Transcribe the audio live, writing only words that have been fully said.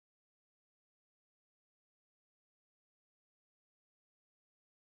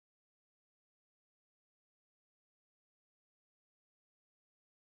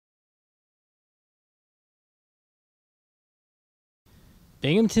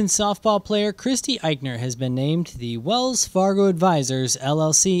Binghamton softball player Crysti Eichner has been named the Wells Fargo Advisors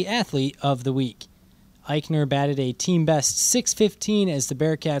LLC Athlete of the Week. Eichner batted a team-best .615 as the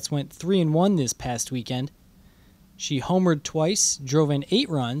Bearcats went 3-1 this past weekend. She homered twice, drove in 8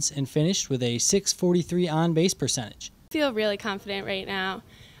 runs, and finished with a .643 on-base percentage. I feel really confident right now.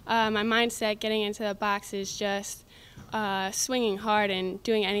 My mindset getting into the box is just swinging hard and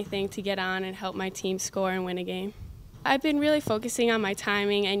doing anything to get on and help my team score and win a game. I've been really focusing on my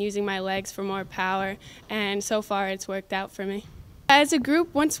timing and using my legs for more power, and so far it's worked out for me. As a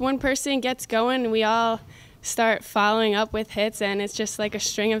group, once one person gets going, we all start following up with hits, and it's just like a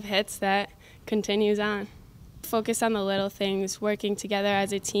string of hits that continues on. Focus on the little things, working together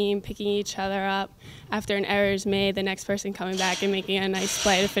as a team, picking each other up. After an error is made, the next person coming back and making a nice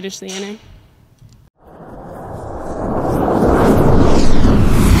play to finish the inning.